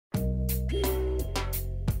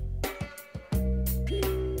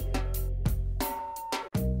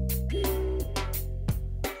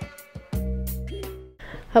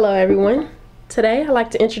Hello everyone. Today I'd like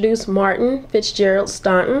to introduce Martin Fitzgerald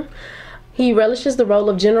Staunton. He relishes the role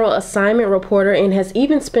of general assignment reporter and has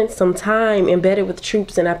even spent some time embedded with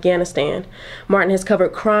troops in Afghanistan. Martin has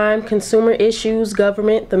covered crime, consumer issues,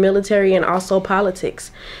 government, the military, and also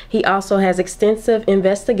politics. He also has extensive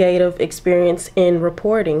investigative experience in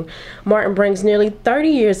reporting. Martin brings nearly 30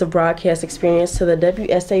 years of broadcast experience to the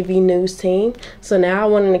WSAV News team. So now I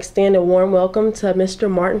want to extend a warm welcome to Mr.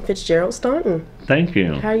 Martin Fitzgerald Staunton. Thank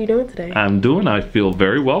you. How are you doing today? I feel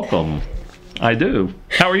very welcome. I do.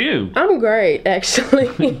 How are you? I'm great,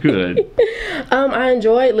 actually. Good. I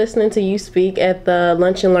enjoyed listening to you speak at the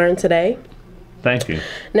Lunch and Learn today. Thank you.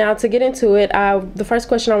 Now, to get into it, the first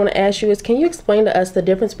question I want to ask you is, can you explain to us the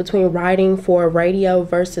difference between writing for radio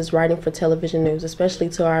versus writing for television news, especially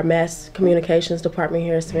to our mass communications department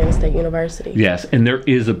here at Savannah State University? Yes, and there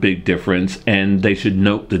is a big difference, and they should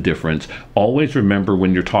note the difference. Always remember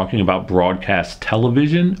when you're talking about broadcast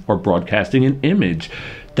television or broadcasting an image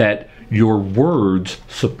that your words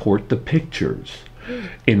support the pictures.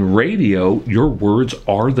 In radio, your words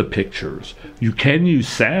are the pictures. You can use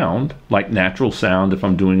sound, like natural sound, if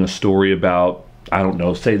I'm doing a story about, I don't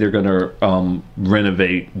know, say they're going to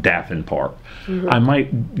renovate Daffin Park. I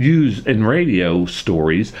might use, in radio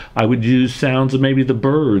stories, I would use sounds of maybe the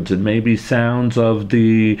birds and maybe sounds of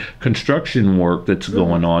the construction work that's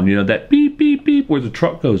going on. You know, that beep, beep, beep, where the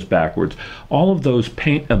truck goes backwards. All of those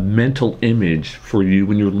paint a mental image for you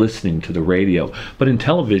when you're listening to the radio. But in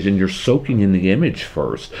television, you're soaking in the image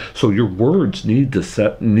first. So your words need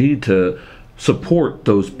to support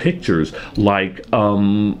those pictures. Like,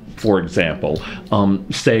 for example,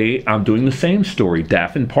 say I'm doing the same story,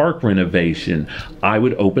 Daffin Park renovation. I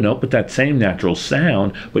would open up with that same natural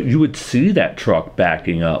sound, but you would see that truck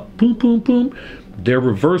backing up. Boom, boom, boom. They're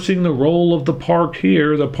reversing the role of the park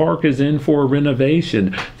here. The park is in for a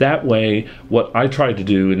renovation. That way, what I tried to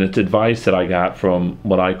do, and it's advice that I got from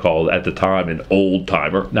what I called at the time an old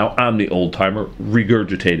timer. Now I'm the old timer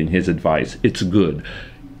regurgitating his advice. It's good.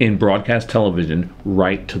 In broadcast television,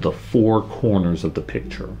 right to the four corners of the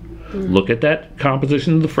picture. Look at that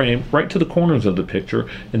composition of the frame, right to the corners of the picture,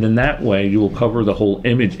 and then that way you will cover the whole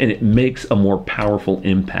image, and it makes a more powerful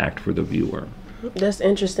impact for the viewer. That's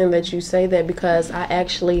interesting that you say that, because I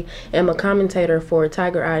actually am a commentator for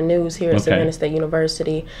Tiger Eye News here at Savannah State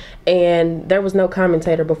University, and there was no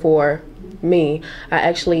commentator before me. I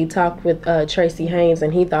actually talked with Tracy Haynes,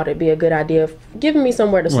 and he thought it'd be a good idea of giving me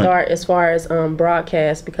somewhere to start as far as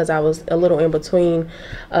broadcast, because I was a little in between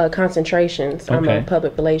concentrations. I'm a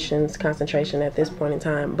public relations concentration at this point in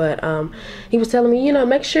time, but he was telling me,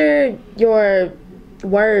 make sure your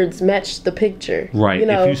words match the picture. Right.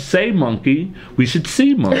 If you say monkey, we should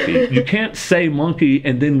see monkey. You can't say monkey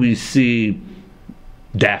and then we see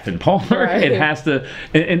Daffin Park. Right. It has to,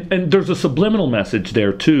 and there's a subliminal message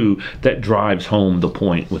there too that drives home the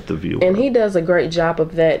point with the viewer. And he does a great job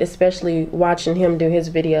of that, especially watching him do his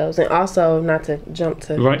videos. And also, not to jump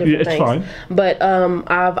to different things, fine. But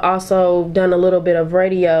I've also done a little bit of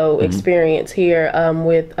radio experience here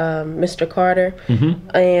with Mr. Carter,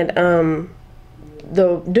 and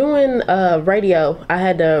doing radio, I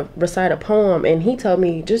had to recite a poem, and he told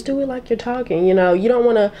me, just do it like you're talking. You don't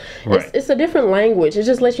want to. It's a different language. It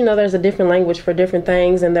just lets you know there's a different language for different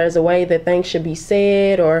things, and there's a way that things should be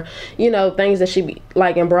said, or things that should be,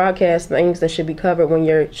 like in broadcast, things that should be covered when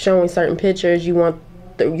you're showing certain pictures. You want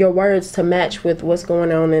your words to match with what's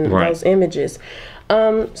going on in those images.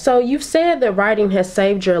 So you've said that writing has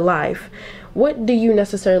saved your life. What do you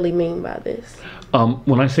necessarily mean by this?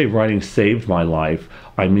 When I say writing saved my life,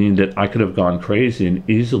 I mean that I could have gone crazy and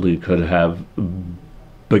easily could have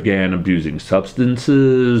began abusing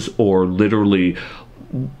substances, or literally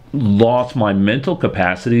lost my mental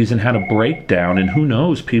capacities and had a breakdown. And who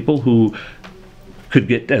knows, people who could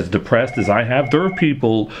get as depressed as I have. There are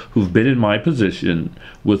people who've been in my position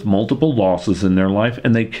with multiple losses in their life,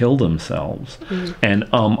 and they kill themselves. And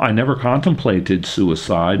I never contemplated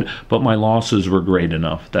suicide, but my losses were great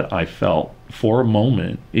enough that I felt, for a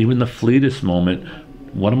moment, even the fleetest moment,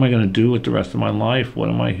 what am I going to do with the rest of my life? What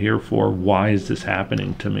am I here for? Why is this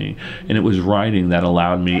happening to me? And it was writing that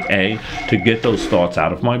allowed me, to get those thoughts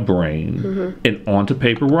out of my brain and onto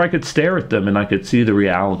paper, where I could stare at them and I could see the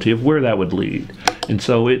reality of where that would lead. And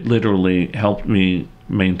so it literally helped me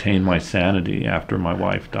maintain my sanity after my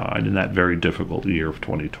wife died in that very difficult year of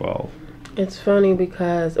 2012. It's funny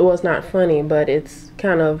because, well, it's not funny, but it's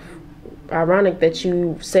kind of ironic that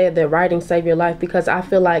you said that writing saved your life, because I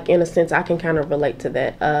feel like, in a sense, I can kind of relate to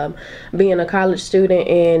that. Being a college student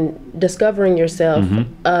and discovering yourself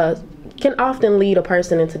can often lead a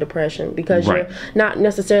person into depression, because you're not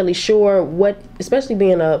necessarily sure what, especially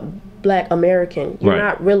being a Black American. You're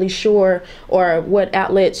not really sure or what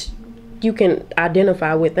outlets you can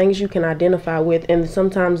identify with, things you can identify with, and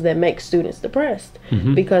sometimes that makes students depressed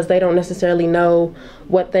because they don't necessarily know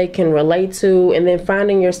what they can relate to. And then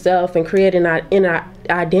finding yourself and creating an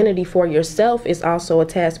identity for yourself is also a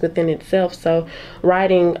task within itself. So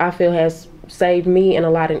writing, I feel, has saved me in a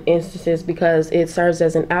lot of instances because it serves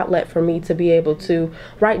as an outlet for me to be able to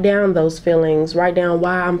write down those feelings, write down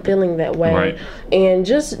why I'm feeling that way, and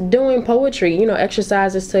just doing poetry, you know,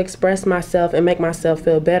 exercises to express myself and make myself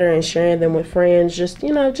feel better, and sharing them with friends, just,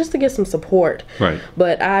 you know, just to get some support.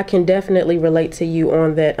 But I can definitely relate to you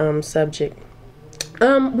on that subject.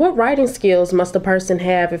 What writing skills must a person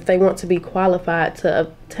have if they want to be qualified to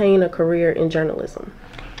obtain a career in journalism?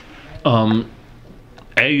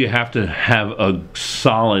 You have to have a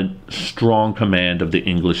solid, strong command of the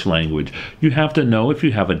English language. You have to know if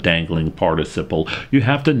you have a dangling participle. You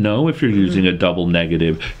have to know if you're using a double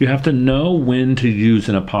negative. You have to know when to use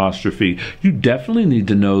an apostrophe. You definitely need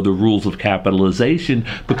to know the rules of capitalization,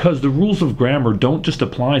 because the rules of grammar don't just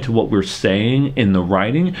apply to what we're saying in the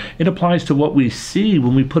writing. It applies to what we see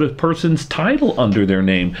when we put a person's title under their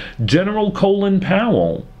name. General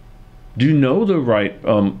Powell. Do you know the right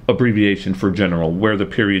abbreviation for general, where the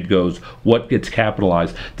period goes, what gets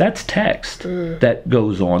capitalized? That's text that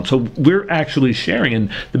goes on. So we're actually sharing.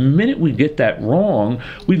 And the minute we get that wrong,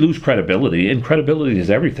 we lose credibility. And credibility is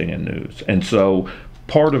everything in news. And so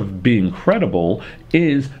part of being credible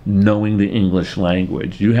is knowing the English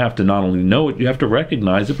language. You have to not only know it, you have to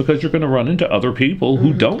recognize it, because you're going to run into other people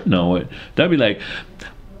who don't know it. They'll be like,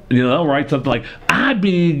 you know, they'll write something like, I'd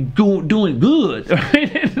be doing good.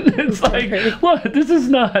 Right? It's like, what? This is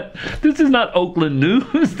not Oakland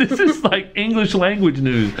news. This is like English language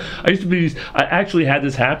news. I actually had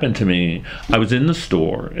this happen to me. I was in the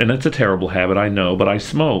store, and it's a terrible habit, I know, but I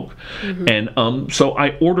smoke. And so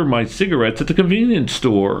I order my cigarettes at the convenience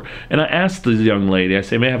store, and I asked the young lady, I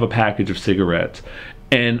say, may I have a package of cigarettes?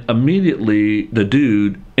 And immediately the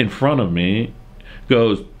dude in front of me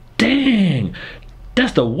goes, dang,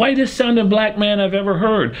 that's the whitest sounding black man I've ever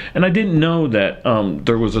heard. And I didn't know that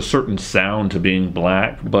there was a certain sound to being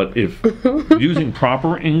black, but if using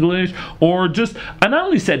proper English, or just, and I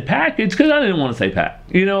only said package because I didn't want to say pack.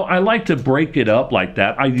 You know, I like to break it up like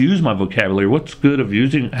that. I use my vocabulary. What's good of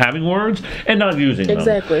having words and not using them.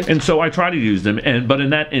 Exactly. And so I try to use them. But in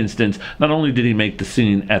that instance, not only did he make the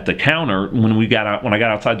scene at the counter when I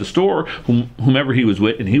got outside the store, whomever he was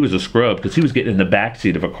with, and he was a scrub because he was getting in the back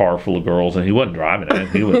seat of a car full of girls, and he wasn't driving it.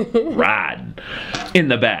 He was riding in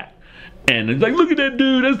the back. And it's like, look at that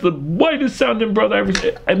dude. That's the whitest sounding brother I ever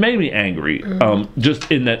seen. It made me angry.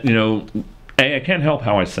 Just in that, you know, A, I can't help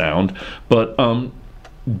how I sound, but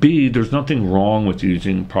B, there's nothing wrong with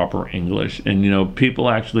using proper English. And, you know, people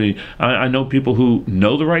actually, I know people who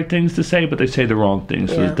know the right things to say, but they say the wrong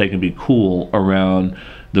things so that they can be cool around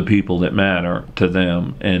the people that matter to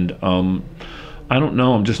them. And I don't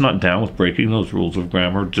know, I'm just not down with breaking those rules of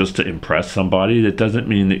grammar just to impress somebody. That doesn't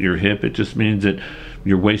mean that you're hip. It just means that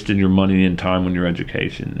you're wasting your money and time on your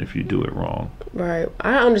education if you do it wrong. Right.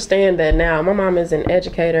 I understand that now. My mom is an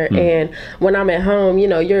educator, and when I'm at home, you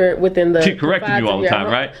know, you're within the... She corrected you all the time,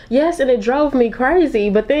 right? Yes, and it drove me crazy.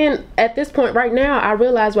 But then at this point right now, I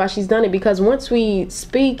realize why she's done it, because once we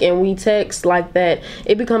speak and we text like that,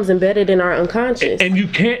 it becomes embedded in our unconscious. And you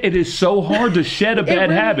can't, it is so hard to shed a bad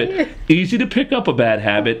habit. Easy to pick up a bad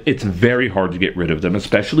habit. It's very hard to get rid of them,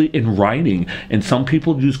 especially in writing. And some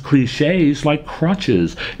people use cliches like crutches.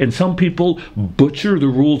 And some people butcher the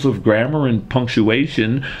rules of grammar and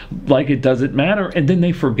punctuation like it doesn't matter, and then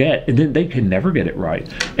they forget, and then they can never get it right.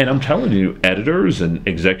 And I'm telling you, editors and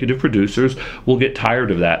executive producers will get tired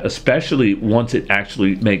of that, especially once it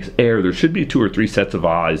actually makes air. There should be 2 or 3 sets of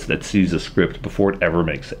eyes that sees a script before it ever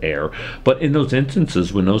makes air. But in those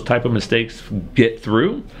instances, when those type of mistakes get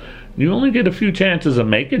through, you only get a few chances of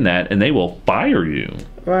making that, and they will fire you.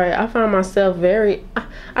 Right. I find myself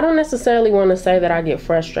I don't necessarily want to say that I get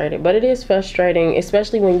frustrated, but it is frustrating,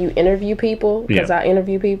 especially when you interview people, because I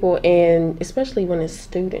interview people, and especially when it's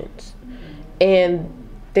students. And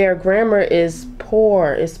their grammar is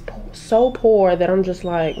poor. It's so poor that I'm just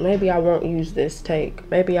like, maybe I won't use this take.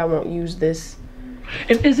 Maybe I won't use this.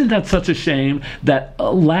 And isn't that such a shame that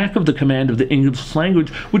a lack of the command of the English language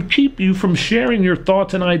would keep you from sharing your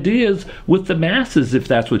thoughts and ideas with the masses, if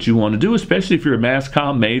that's what you want to do, especially if you're a mass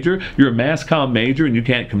comm major. You're a mass comm major and you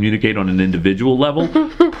can't communicate on an individual level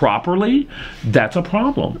properly. That's a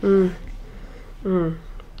problem.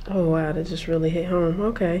 Oh, wow. That just really hit home.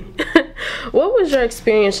 Okay. What was your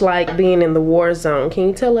experience like being in the war zone? Can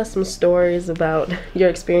you tell us some stories about your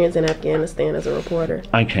experience in Afghanistan as a reporter?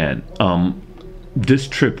 I can. this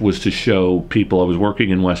trip was to show people, I was working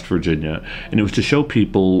in West Virginia, and it was to show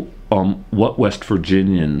people what West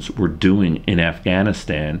Virginians were doing in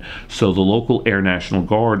Afghanistan. So the local Air National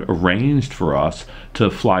Guard arranged for us to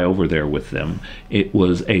fly over there with them. It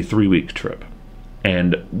was a 3-week trip.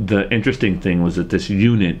 And the interesting thing was that this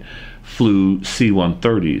unit flew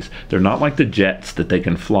C-130s. They're not like the jets that they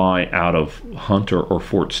can fly out of Hunter or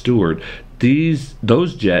Fort Stewart.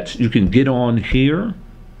 Those jets you can get on here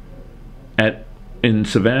in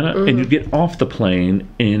Savannah, and you get off the plane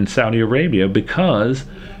in Saudi Arabia because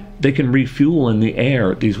they can refuel in the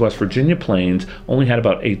air. These West Virginia planes only had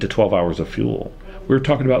about 8 to 12 hours of fuel. We were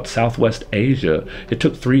talking about Southwest Asia. It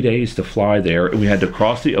took 3 days to fly there, and we had to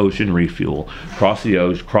cross the ocean, refuel, cross the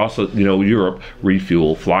ocean, cross Europe,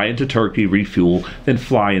 refuel, fly into Turkey, refuel, then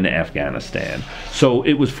fly into Afghanistan. So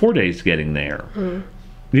it was 4 days getting there.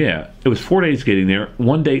 Yeah, it was 4 days getting there,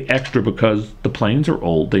 1 day extra because the planes are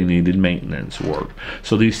old, they needed maintenance work.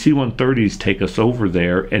 So these C-130s take us over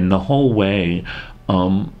there, and the whole way,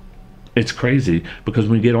 it's crazy because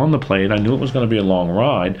when we get on the plane, I knew it was going to be a long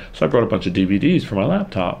ride, so I brought a bunch of DVDs for my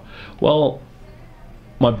laptop. Well,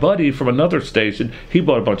 my buddy from another station, he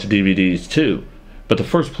bought a bunch of DVDs too. But the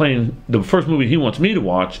first movie he wants me to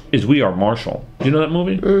watch is We Are Marshall. You know that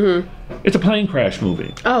movie? Mm-hmm. It's a plane crash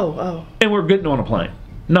movie. Oh. And we're getting on a plane.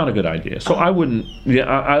 Not a good idea. So I wouldn't,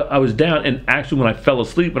 I was down, and actually when I fell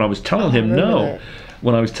asleep and I was telling him no,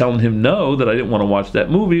 when I was telling him no, that I didn't want to watch that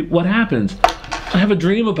movie, what happens? I have a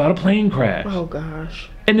dream about a plane crash. Oh, gosh.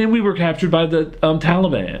 And then we were captured by the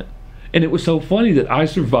Taliban. And it was so funny that I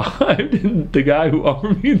survived, and the guy who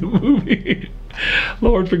offered me the movie,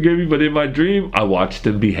 Lord forgive me, but in my dream, I watched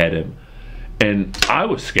him behead him. And I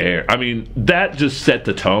was scared. I mean, that just set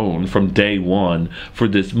the tone from day one for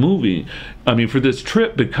this movie. I mean, for this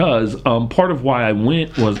trip, because part of why I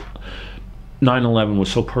went was 9/11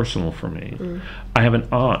 was so personal for me. I have an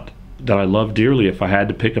aunt that I love dearly. If I had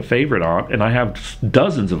to pick a favorite aunt, and I have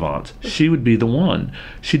dozens of aunts, she would be the one.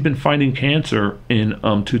 She'd been fighting cancer in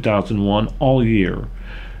 2001 all year.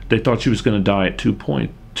 They thought she was going to die at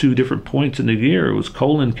two different points in the year. It was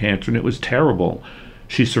colon cancer, and it was terrible.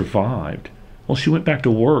 She survived. Well, she went back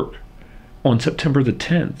to work on September the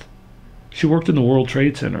 10th. She worked in the World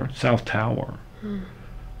Trade Center, South Tower.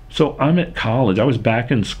 So I'm at college. I was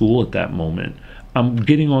back in school at that moment. I'm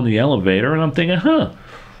getting on the elevator, and I'm thinking,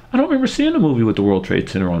 I don't remember seeing a movie with the World Trade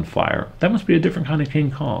Center on fire. That must be a different kind of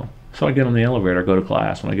King Kong. So I get on the elevator, I go to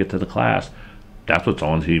class. When I get to the class, that's what's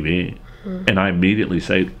on TV. And I immediately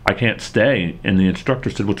say, I can't stay. And the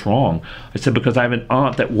instructor said, what's wrong? I said, because I have an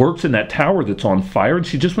aunt that works in that tower that's on fire, and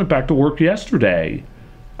she just went back to work yesterday.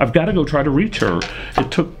 I've got to go try to reach her.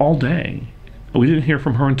 It took all day. We didn't hear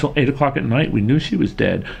from her until 8 o'clock at night. We knew she was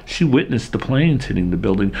dead. She witnessed the planes hitting the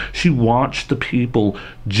building. She watched the people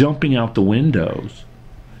jumping out the windows.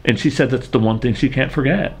 And she said that's the one thing she can't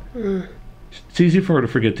forget. It's easy for her to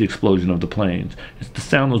forget the explosion of the planes. It's the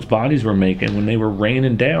sound those bodies were making when they were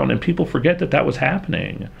raining down, and people forget that that was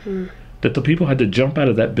happening. That the people had to jump out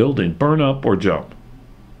of that building, burn up or jump.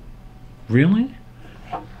 Really?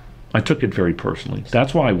 I took it very personally.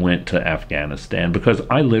 That's why I went to Afghanistan, because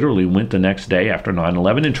I literally went the next day after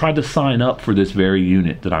 9/11 and tried to sign up for this very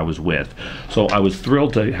unit that I was with. So I was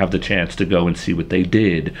thrilled to have the chance to go and see what they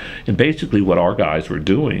did. And basically what our guys were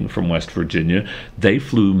doing from West Virginia, they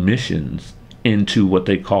flew missions into what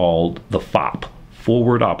they called the FOP,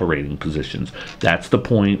 Forward Operating Positions. That's the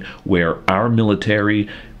point where our military,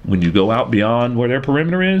 when you go out beyond where their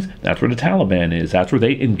perimeter is, that's where the Taliban is. That's where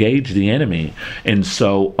they engage the enemy. And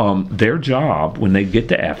so their job when they get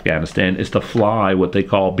to Afghanistan is to fly what they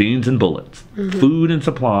call beans and bullets, food and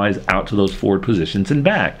supplies out to those forward positions and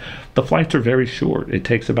back. The flights are very short. It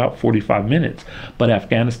takes about 45 minutes. But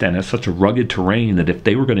Afghanistan has such a rugged terrain that if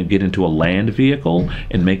they were going to get into a land vehicle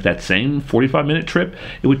and make that same 45-minute trip,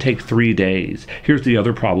 it would take 3 days. Here's the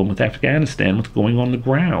other problem with Afghanistan, what's going on the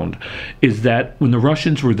ground, is that when the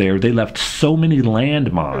Russians were there, they left so many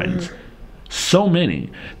landmines, so many,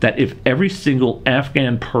 that if every single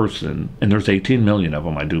Afghan person, and there's 18 million of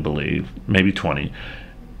them, I do believe, maybe 20,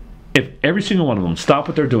 if every single one of them stopped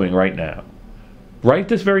what they're doing right now, right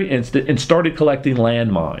this very instant, and started collecting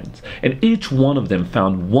landmines, and each one of them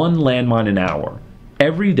found one landmine an hour,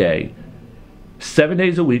 every day, 7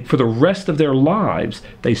 days a week, for the rest of their lives,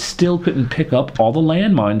 they still couldn't pick up all the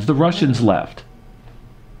landmines the Russians left.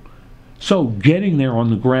 So getting there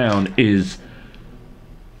on the ground is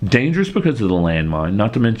dangerous because of the landmine,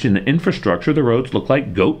 not to mention the infrastructure. The roads look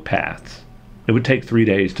like goat paths. It would take 3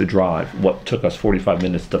 days to drive what took us 45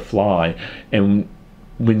 minutes to fly. And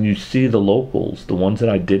when you see the locals, the ones that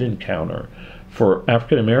I did encounter, for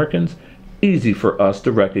African Americans, easy for us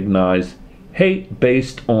to recognize hate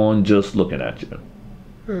based on just looking at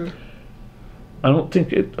you. I don't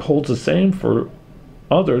think it holds the same for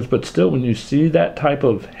others, but still, when you see that type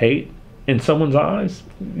of hate in someone's eyes,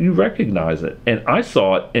 you recognize it. And I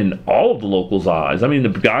saw it in all of the locals' eyes. I mean, the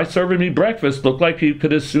guy serving me breakfast looked like he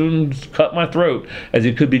could as soon cut my throat as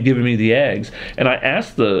he could be giving me the eggs. And I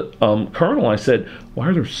asked the colonel, I said, why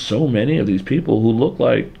are there so many of these people who look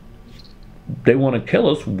like they want to kill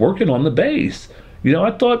us working on the base? You know,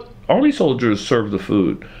 I thought Army soldiers served the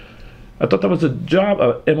food. I thought that was a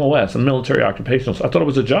job, MOS, a military occupational. I thought it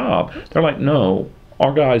was a job. They're like, no.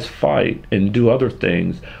 Our guys fight and do other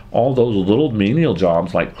things. All those little menial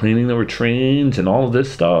jobs like cleaning the latrines and all of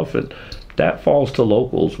this stuff, and that falls to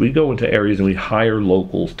locals. We go into areas and we hire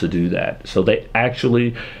locals to do that. So they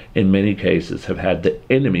actually, in many cases, have had the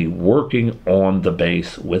enemy working on the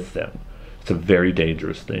base with them. It's a very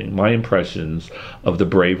dangerous thing. My impressions of the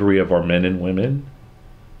bravery of our men and women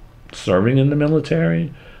serving in the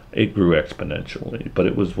military, it grew exponentially. But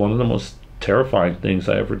it was one of the most terrifying things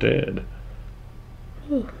I ever did.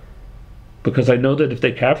 Because I know that if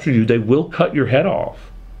they capture you, they will cut your head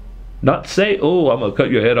off. Not say, oh, I'm going to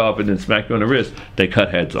cut your head off and then smack you on the wrist. They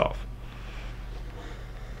cut heads off.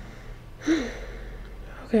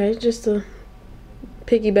 Okay, just to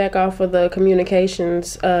piggyback off of the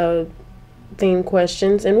communications theme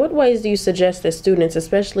questions, in what ways do you suggest that students,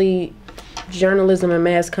 especially journalism and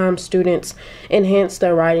mass comm students, enhance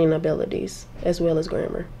their writing abilities as well as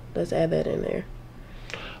grammar? Let's add that in there.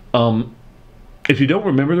 If you don't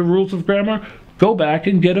remember the rules of grammar, go back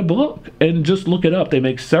and get a book and just look it up. They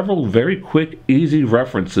make several very quick, easy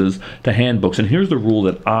references to handbooks. And here's the rule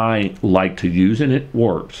that I like to use, and it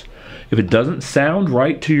works. If it doesn't sound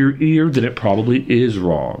right to your ear, then it probably is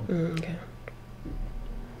wrong. Okay.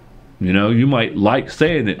 You know, you might like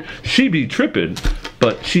saying that she be tripping,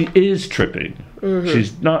 but she is tripping.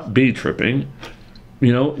 She's not be tripping.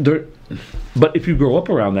 You know, but if you grow up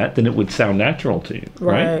around that, then it would sound natural to you,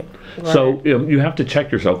 right? So you have to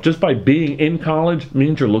check yourself. Just by being in college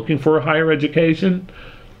means you're looking for a higher education.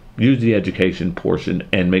 Use the education portion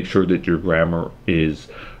and make sure that your grammar is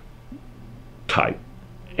tight.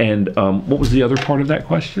 And what was the other part of that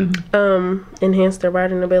question? Enhance their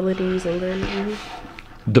writing abilities and grammar.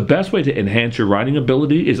 The best way to enhance your writing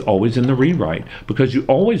ability is always in the rewrite, because you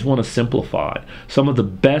always want to simplify. Some of the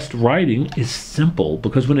best writing is simple,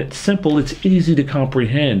 because when it's simple, it's easy to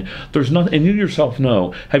comprehend. There's nothing, and you yourself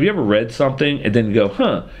know. Have you ever read something and then you go,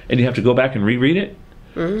 huh, and you have to go back and reread it?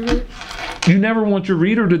 You never want your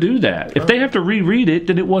reader to do that. If they have to reread it,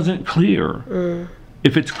 then it wasn't clear.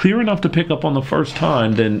 If it's clear enough to pick up on the first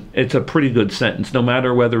time, then it's a pretty good sentence, no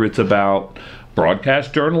matter whether it's about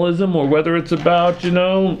broadcast journalism or whether it's about, you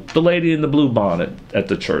know, the lady in the blue bonnet at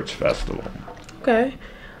the church festival. Okay.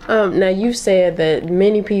 Now, you've said that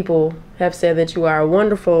many people have said that you are a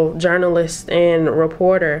wonderful journalist and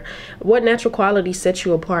reporter. What natural qualities set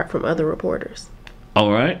you apart from other reporters?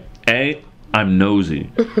 All right. I'm nosy.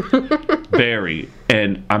 Very.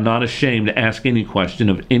 And I'm not ashamed to ask any question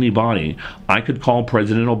of anybody. I could call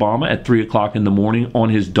President Obama at 3 o'clock in the morning on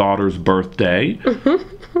his daughter's birthday.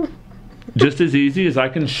 Just as easy as I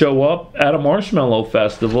can show up at a marshmallow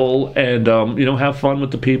festival and, you know, have fun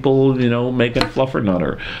with the people, you know, making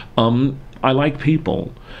fluffernutter. I like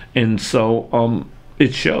people. And so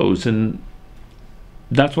it shows. And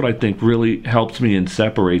that's what I think really helps me and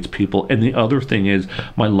separates people. And the other thing is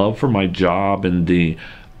my love for my job and the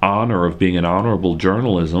honor of being an honorable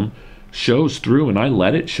journalism shows through, and I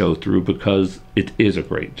let it show through because it is a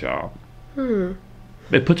great job.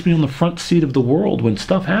 It puts me on the front seat of the world. When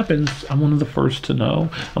stuff happens, I'm one of the first to know.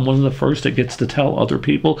 I'm one of the first that gets to tell other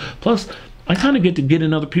people. Plus, I kind of get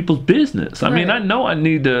in other people's business. I mean, I know I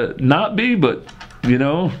need to not be, but, you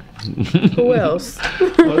know. Who else?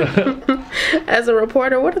 As a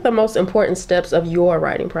reporter, what are the most important steps of your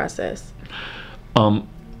writing process?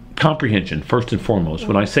 Comprehension, first and foremost.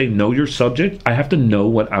 When I say know your subject, I have to know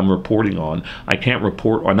what I'm reporting on. I can't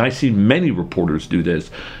report, and I see many reporters do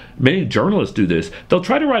this. Many journalists do this. They'll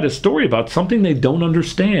try to write a story about something they don't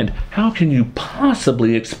understand. How can you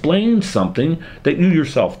possibly explain something that you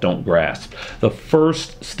yourself don't grasp? The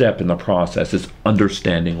first step in the process is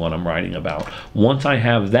understanding what I'm writing about. Once I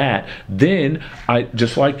have that, then I,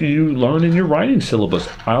 just like you learn in your writing syllabus,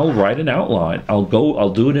 I'll write an outline. I'll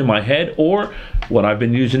do it in my head, or what I've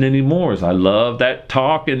been using anymore is I love that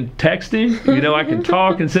talk and texting. You know, I can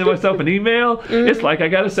talk and send myself an email. It's like I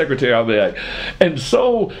got a secretary. I'll be like, and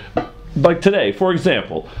so, like today, for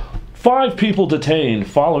example, 5 people detained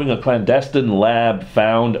following a clandestine lab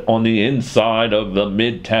found on the inside of the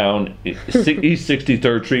Midtown East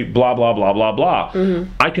 63rd Street, blah, blah, blah, blah, blah.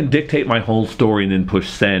 I can dictate my whole story and then push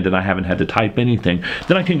send, and I haven't had to type anything.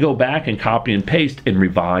 Then I can go back and copy and paste and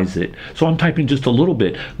revise it. So I'm typing just a little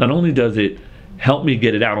bit. Not only does it help me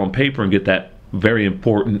get it out on paper and get that very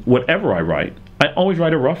important, whatever I write, I always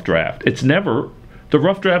write a rough draft. The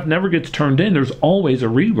rough draft never gets turned in. There's always a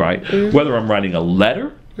rewrite, whether I'm writing a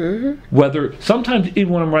letter, whether sometimes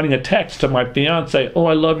even when I'm writing a text to my fiance, oh,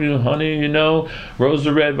 I love you, honey, you know, roses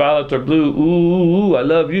are red, violets are blue, ooh, I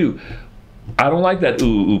love you. I don't like that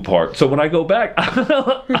ooh part. So when I go back,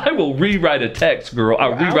 I will rewrite a text, girl.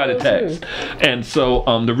 I'll rewrite a text. And so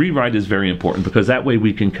the rewrite is very important because that way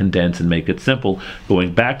we can condense and make it simple,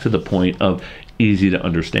 going back to the point of easy to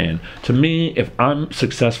understand. To me, if I'm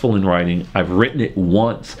successful in writing, I've written it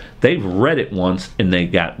once, they've read it once, and they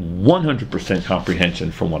got 100%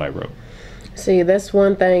 comprehension from what I wrote. See, that's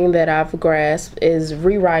one thing that I've grasped is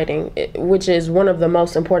rewriting, which is one of the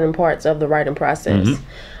most important parts of the writing process.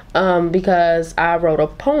 Because I wrote a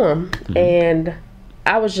poem and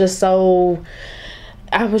I was just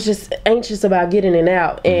anxious about getting it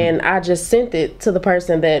out, and I just sent it to the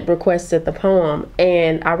person that requested the poem,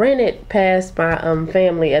 and I ran it past my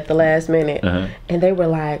family at the last minute, and they were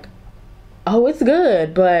like, oh, it's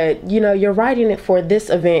good, but you know, you're writing it for this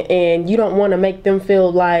event and you don't want to make them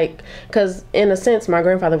feel like, because in a sense my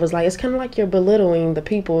grandfather was like, it's kind of like you're belittling the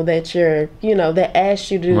people that that asked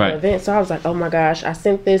you to do the event. So I was like, oh my gosh, I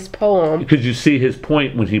sent this poem. Because you see his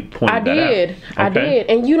point when he pointed that out. I did,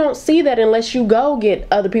 and you don't see that unless you go get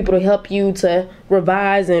other people to help you to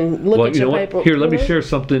revise and look at your paper. Here, let me share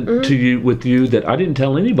something with you that I didn't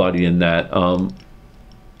tell anybody in that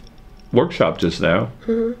workshop just now.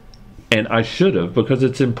 And I should have, because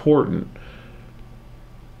it's important.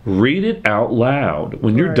 Read it out loud.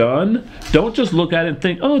 When you're done, don't just look at it and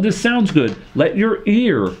think, oh, this sounds good. Let your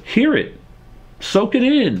ear hear it. Soak it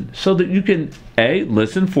in so that you can, A,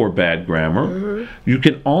 listen for bad grammar. You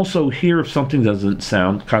can also hear if something doesn't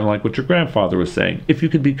sound kind of like what your grandfather was saying. If you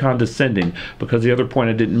could be condescending. Because the other point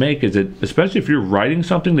I didn't make is that, especially if you're writing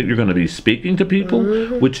something that you're going to be speaking to people,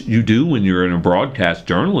 which you do when you're in a broadcast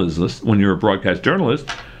journalist,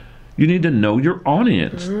 you need to know your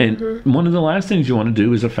audience. And one of the last things you want to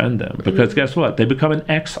do is offend them. Because guess what? They become an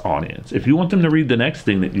ex-audience. If you want them to read the next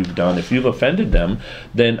thing that you've done, if you've offended them,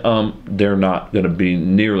 then they're not going to be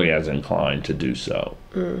nearly as inclined to do so.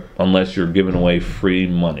 Unless you're giving away free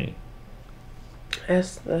money.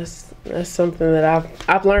 That's something that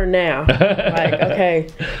I've learned now. Like, okay.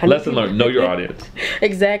 Lesson learned. Know your audience.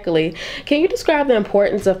 Exactly. Can you describe the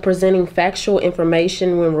importance of presenting factual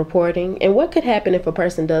information when reporting? And what could happen if a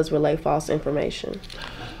person does relay false information?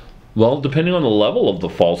 Well, depending on the level of the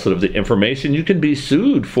falsehood of the information, you can be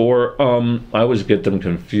sued for, I always get them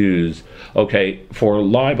confused. Okay, for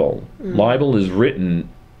libel. Libel is written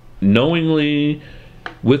knowingly,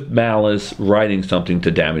 with malice, writing something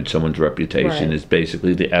to damage someone's reputation is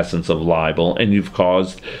basically the essence of libel, and you've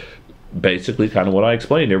caused basically kind of what I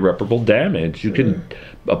explained, irreparable damage.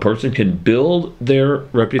 A person can build their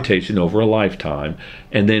reputation over a lifetime,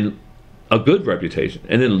 and then a good reputation,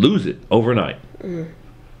 and then lose it overnight.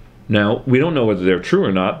 Now, we don't know whether they're true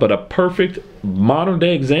or not, but a perfect modern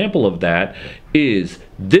day example of that is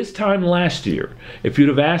this time last year, if you'd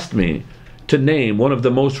have asked me to name one of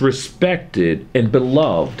the most respected and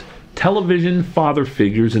beloved television father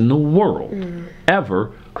figures in the world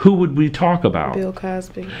ever, who would we talk about? Bill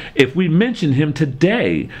Cosby. If we mention him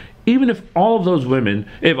today, even if all of those women,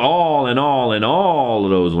 if all of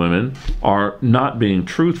those women are not being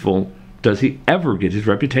truthful, does he ever get his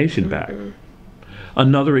reputation back?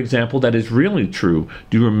 Another example that is really true,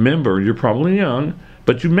 do you remember, you're probably young,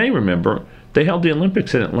 but you may remember, they held the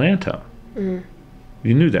Olympics in Atlanta. You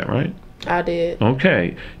knew that, right? I did.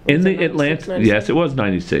 Okay. In the Atlanta, yes, it was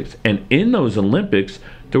 96. And in those Olympics,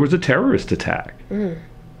 there was a terrorist attack.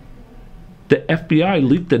 The FBI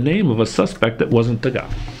leaked the name of a suspect that wasn't the guy.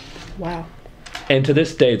 Wow. And to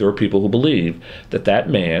this day, there are people who believe that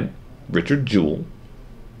man, Richard Jewell,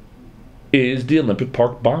 is the Olympic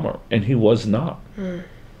Park bomber, and he was not.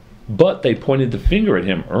 But they pointed the finger at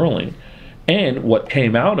him early, and what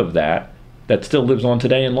came out of that still lives on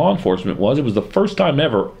today in law enforcement it was the first time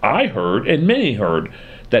ever I heard, and many heard,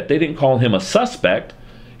 that they didn't call him a suspect.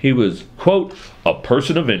 He was, quote, a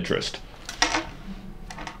person of interest.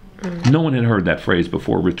 No one had heard that phrase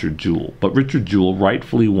before Richard Jewell, but Richard Jewell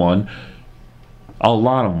rightfully won a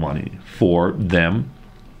lot of money for them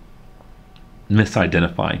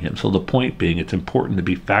misidentifying him. So the point being, it's important to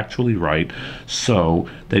be factually right so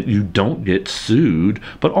that you don't get sued.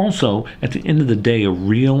 But also, at the end of the day, a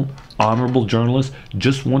real honorable journalist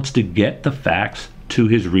just wants to get the facts to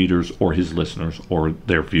his readers or his listeners or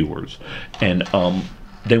their viewers. And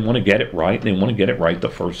they want to get it right. They want to get it right the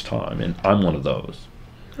first time. And I'm one of those.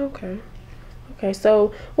 Okay. Okay,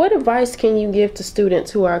 so what advice can you give to students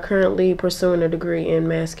who are currently pursuing a degree in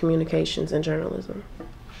mass communications and journalism?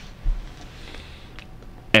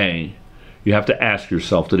 A, you have to ask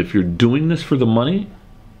yourself that if you're doing this for the money,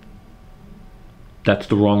 that's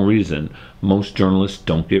the wrong reason. Most journalists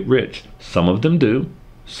don't get rich. Some of them do.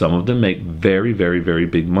 Some of them make very, very, very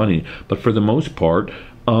big money. But for the most part,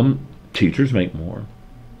 teachers make more.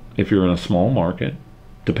 If you're in a small market,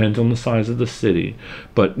 depends on the size of the city.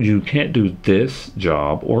 But you can't do this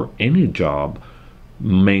job or any job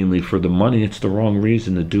mainly for the money. It's the wrong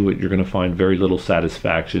reason to do it. You're going to find very little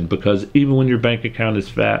satisfaction, because even when your bank account is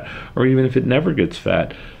fat, or even if it never gets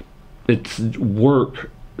fat, it's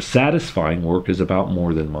work. Satisfying work is about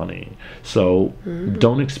more than money. So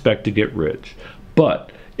don't expect to get rich,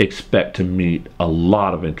 but expect to meet a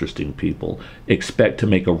lot of interesting people. Expect to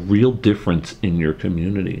make a real difference in your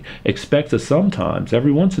community. Expect that sometimes,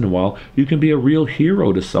 every once in a while, you can be a real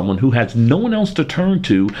hero to someone who has no one else to turn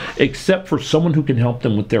to except for someone who can help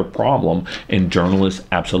them with their problem. And journalists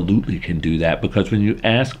absolutely can do that, because when you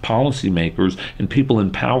ask policymakers and people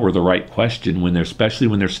in power the right question, especially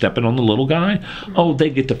when they're stepping on the little guy, they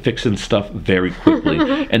get to fixing stuff very quickly.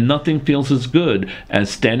 And nothing feels as good as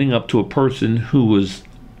standing up to a person who was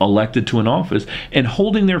elected to an office and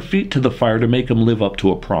holding their feet to the fire to make them live up to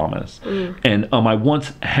a promise. And I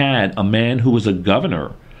once had a man who was a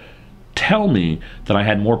governor tell me that I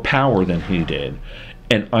had more power than he did.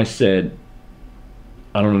 And I said,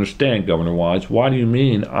 I don't understand, Governor Wise. Why do you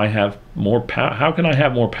mean I have more power? How can I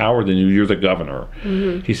have more power than you? You're the governor.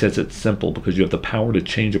 He says it's simple, because you have the power to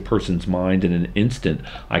change a person's mind in an instant.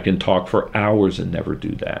 I can talk for hours and never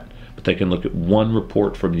do that. They can look at one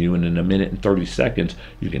report from you, and in a minute and 30 seconds,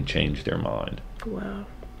 you can change their mind. Wow.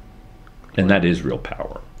 And that is real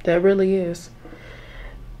power. That really is.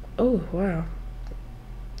 Oh, wow.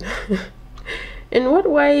 In what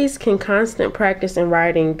ways can constant practice in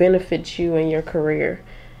writing benefit you in your career?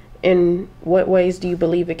 In what ways do you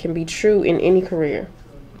believe it can be true in any career?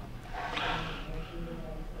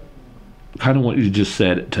 Kind of what you just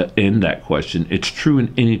said to end that question. It's true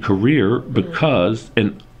in any career because,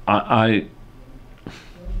 and I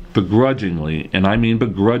begrudgingly, and I mean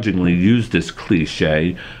begrudgingly, use this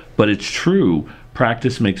cliche, but it's true.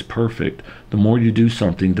 Practice makes perfect. The more you do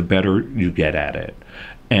something, the better you get at it.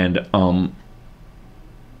 And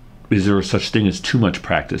is there such thing as too much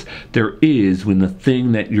practice? There is, when the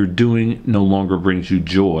thing that you're doing no longer brings you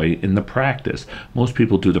joy in the practice. Most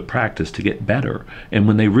people do the practice to get better. And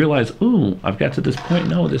when they realize, ooh, I've got to this point,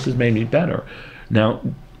 no, this has made me better. Now,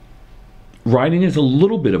 writing is a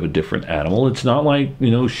little bit of a different animal. It's not like,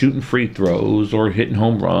 shooting free throws or hitting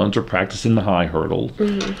home runs or practicing the high hurdles.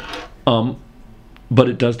 But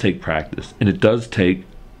it does take practice, and it does take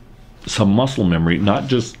some muscle memory, not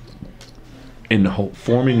just in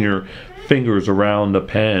forming your fingers around a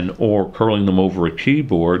pen or curling them over a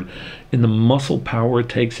keyboard, in the muscle power it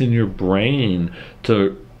takes in your brain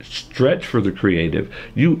to stretch for the creative.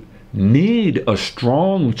 You need a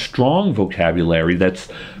strong vocabulary.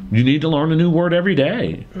 You need to learn a new word every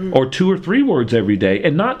day, or 2 or 3 words every day,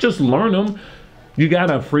 and not just learn them. You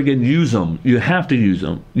gotta friggin' use them. You have to use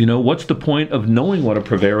them. What's the point of knowing what a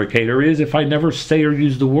prevaricator is if I never say or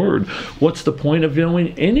use the word? What's the point of knowing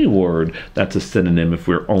any word that's a synonym if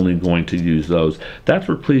we're only going to use those? That's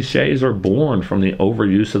where cliches are born, from the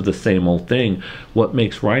overuse of the same old thing. What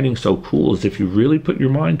makes writing so cool is if you really put your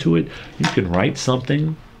mind to it, you can write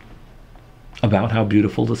something about how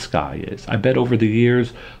beautiful the sky is. I bet over the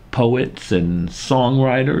years, poets and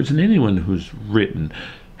songwriters and anyone who's written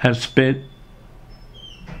have spent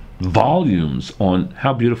volumes on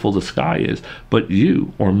how beautiful the sky is. But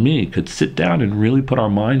you or me could sit down and really put our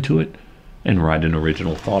mind to it and write an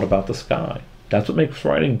original thought about the sky. That's what makes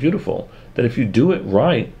writing beautiful. That if you do it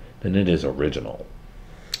right, then it is original.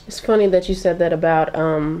 It's funny that you said that about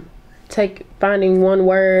finding one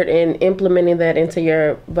word and implementing that into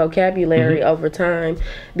your vocabulary over time,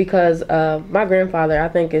 because my grandfather, I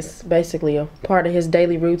think it's basically a part of his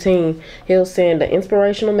daily routine. He'll send an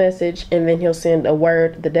inspirational message, and then he'll send a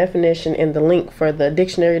word, the definition, and the link for the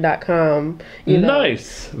dictionary.com.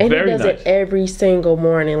 Nice. And very he does it every single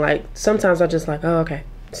morning. Like, sometimes I just oh, okay,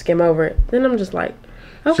 skim over it. Then I'm just like,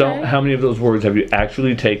 okay. So how many of those words have you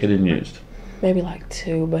actually taken and used? Maybe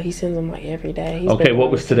 2, but he sends them every day. Okay,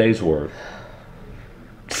 what was today's word?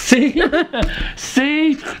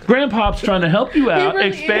 See, Grandpa's trying to help you out, really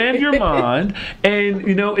expand your mind, and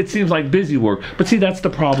it seems like busy work. But see, that's the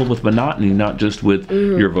problem with monotony, not just with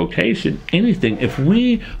your vocation. Anything,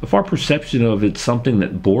 if our perception of it's something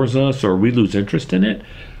that bores us or we lose interest in it,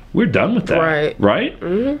 we're done with that. Right?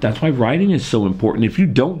 That's why writing is so important. If you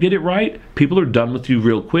don't get it right, people are done with you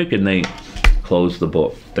real quick and they close the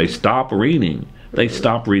book. They stop reading. They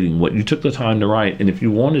stop reading what you took the time to write. And if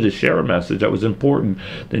you wanted to share a message that was important,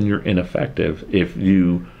 then you're ineffective if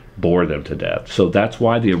you bore them to death. So that's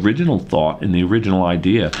why the original thought and the original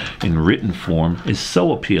idea in written form is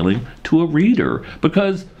so appealing to a reader,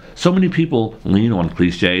 because so many people lean on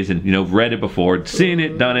cliches and read it before, seen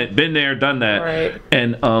it, done it, been there, done that. Right.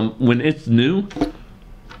 And when it's new,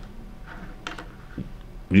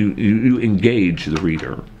 you engage the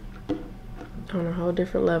reader on a whole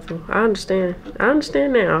different level. I understand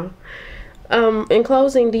now. In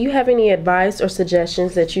closing, do you have any advice or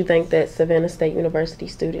suggestions that you think that Savannah State University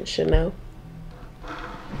students should know?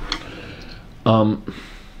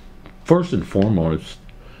 First and foremost,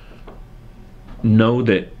 know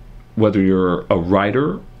that whether you're a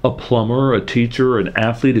writer, a plumber, a teacher, an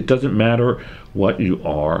athlete, it doesn't matter what you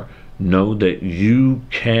are. Know that you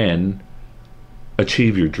can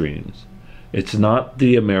achieve your dreams. It's not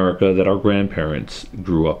the America that our grandparents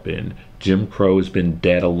grew up in. Jim Crow has been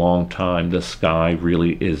dead a long time. The sky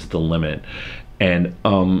really is the limit. And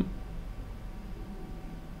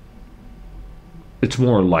it's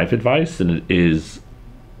more life advice than it is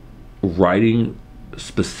writing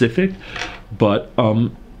specific. But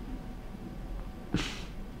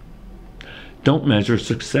don't measure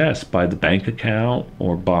success by the bank account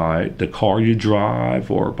or by the car you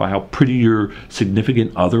drive or by how pretty your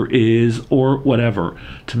significant other is or whatever.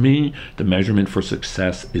 To me, the measurement for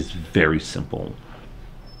success is very simple.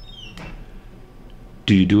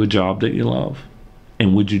 Do you do a job that you love?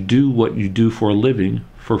 And would you do what you do for a living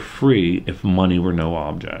for free if money were no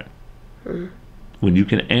object? When you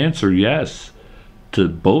can answer yes to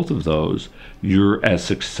both of those, you're as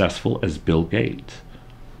successful as Bill Gates.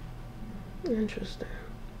 Interesting.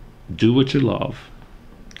 Do what you love,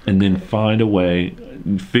 and then find a way,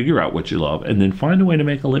 figure out what you love, and then find a way to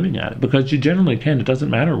make a living at it, because you generally can. It doesn't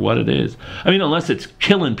matter what it is. I mean, unless it's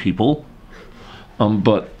killing people.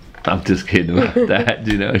 But I'm just kidding about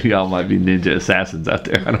that. Y'all might be ninja assassins out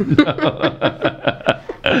there. I don't know.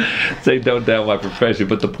 Say don't doubt my profession.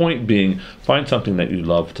 But the point being, find something that you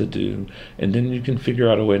love to do, and then you can figure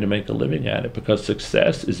out a way to make a living at it, because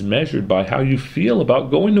success is measured by how you feel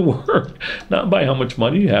about going to work, not by how much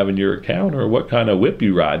money you have in your account or what kind of whip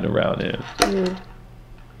you're riding around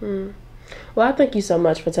in. Well, I thank you so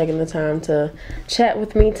much for taking the time to chat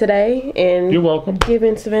with me today, and you're welcome.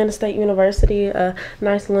 Giving Savannah State University a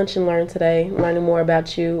nice lunch and learn today, learning more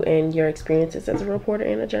about you and your experiences as a reporter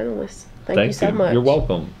and a journalist. Thank you so much. You're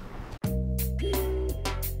welcome.